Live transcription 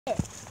We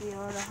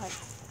are the hunt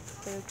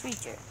for a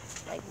creature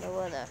like no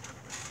other.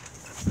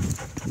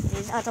 It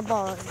is not a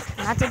bug,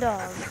 not a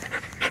dog.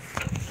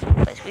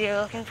 But we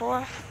are looking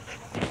for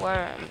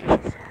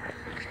worms.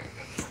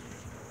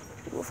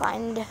 We will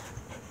find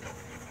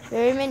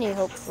very many,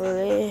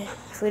 hopefully.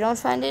 If we don't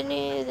find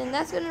any, then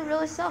that's gonna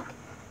really suck.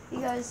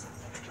 Because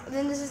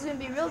then this is gonna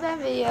be a real bad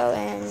video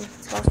and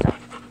it's gonna suck.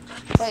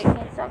 But it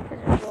can't suck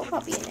because there's a little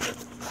puppy in it.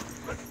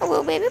 A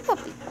little baby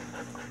puppy.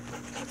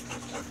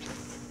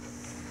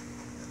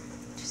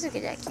 Just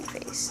look at that cute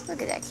face.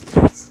 Look at that cute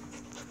face.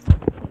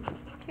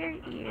 Your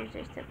ears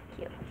are so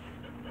cute.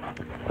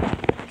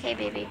 Okay,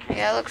 baby. I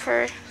gotta look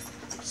for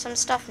some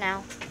stuff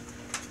now.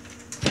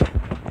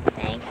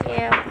 Thank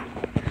you.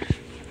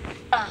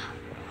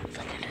 Look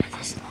under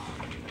this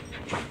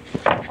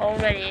log.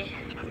 Already,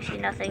 you see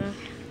nothing.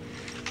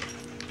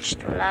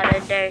 Just a lot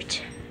of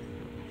dirt.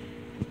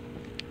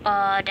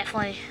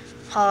 Definitely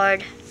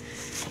hard.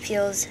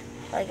 Feels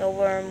like a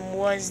worm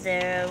was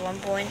there at one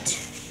point.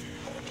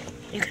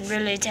 You can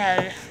really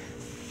tell.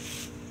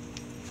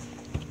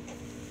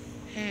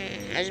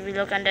 As we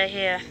look under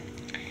here,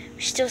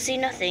 we still see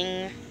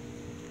nothing.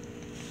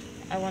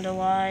 I wonder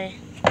why.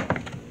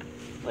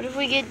 What if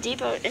we get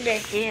deeper into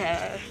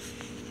here?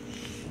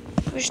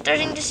 We're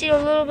starting to see a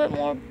little bit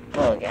more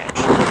bug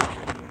action.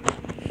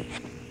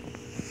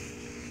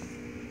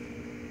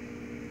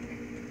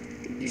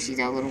 Did you see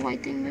that little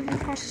white thing moving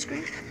across the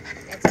screen?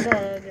 That's a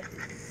bug.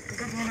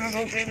 Look at one of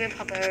our baby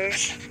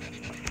puppers.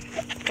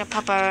 Look at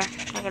Pupper.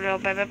 Look at little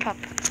baby pup.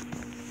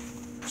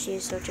 She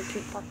is such a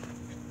cute pup.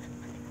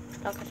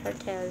 Look at her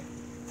tail.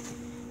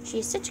 She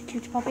is such a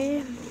cute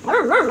puppy.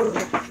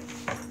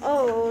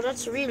 Oh,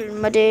 that's real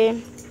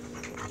muddy.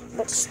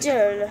 But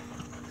still.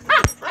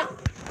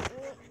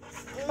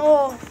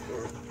 No.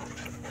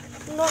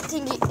 No,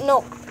 Tingy.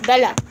 No.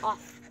 Bella. Off.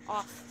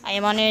 Off. I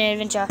am on an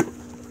adventure.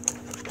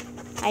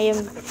 I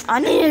am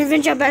on an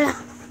adventure, Bella.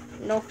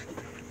 No.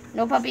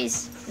 No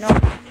puppies. No.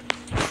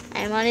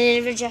 I am on an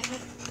adventure.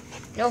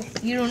 No,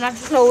 you do not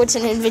know what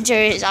an adventure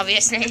is,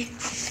 obviously.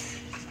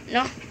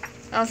 No, I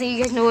don't think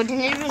you guys know what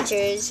an adventure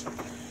is.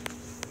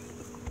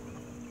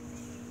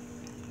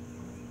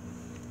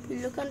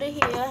 Look under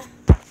here.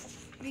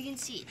 You can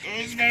see there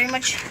is very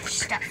much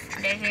stuff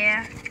under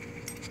here.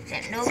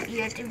 Nope,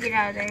 you have to get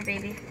out of there,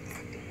 baby.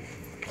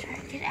 Try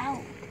to get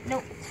out.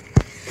 Nope.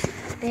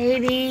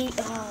 Baby.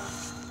 Oh.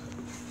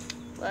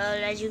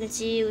 Well, as you can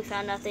see, we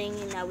found nothing,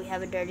 and now we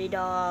have a dirty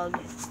dog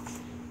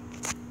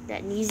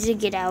that needs to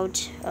get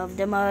out of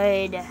the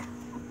mud.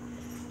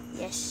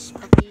 Yes,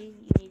 puppy, you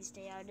need to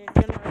stay out of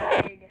the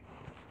mud.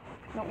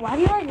 No, why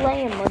do you like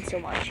laying in mud so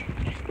much?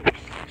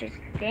 Just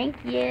thank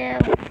you.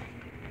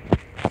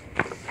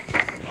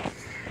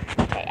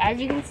 Okay, as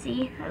you can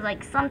see, there's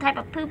like some type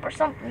of poop or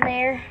something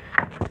there.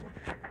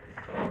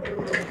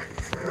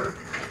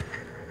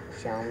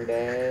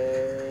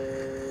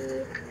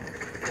 Someday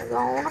I'm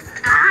gonna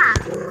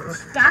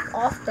stack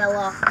off,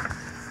 Bella.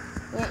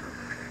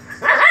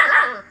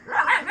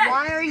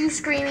 Why are you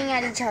screaming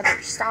at each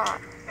other? Stop.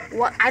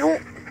 What? I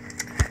don't.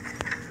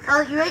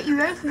 Oh, you right? You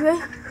right? You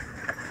right?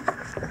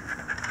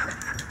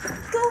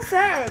 Go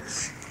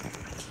fetch.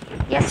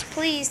 Yes,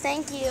 please.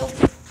 Thank you.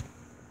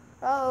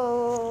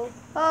 Oh.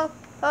 Oh.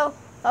 Oh.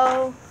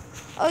 Oh.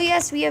 Oh,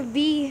 yes, we have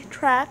bee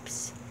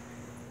traps.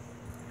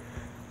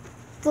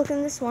 Look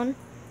in this one.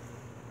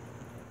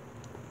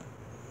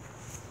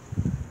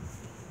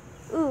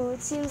 Ooh,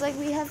 it seems like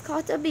we have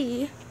caught a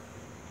bee.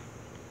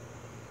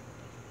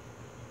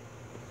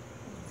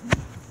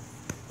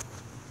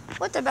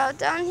 What about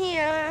down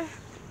here?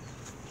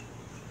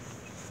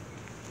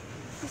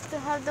 We still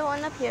have the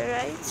one up here,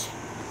 right?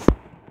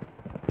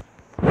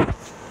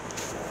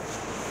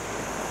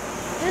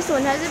 This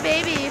one has a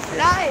baby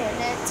fly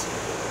in it.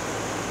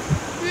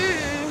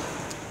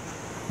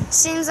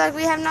 Seems like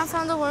we have not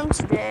found the worm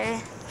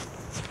today.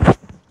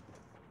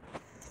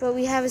 But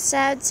we have a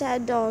sad,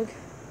 sad dog.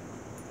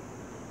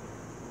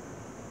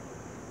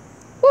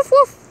 Woof,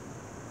 woof.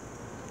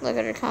 Look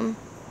at her come.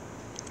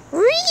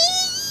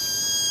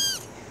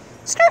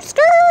 Skirt,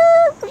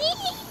 skirt.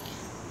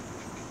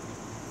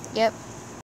 Yep.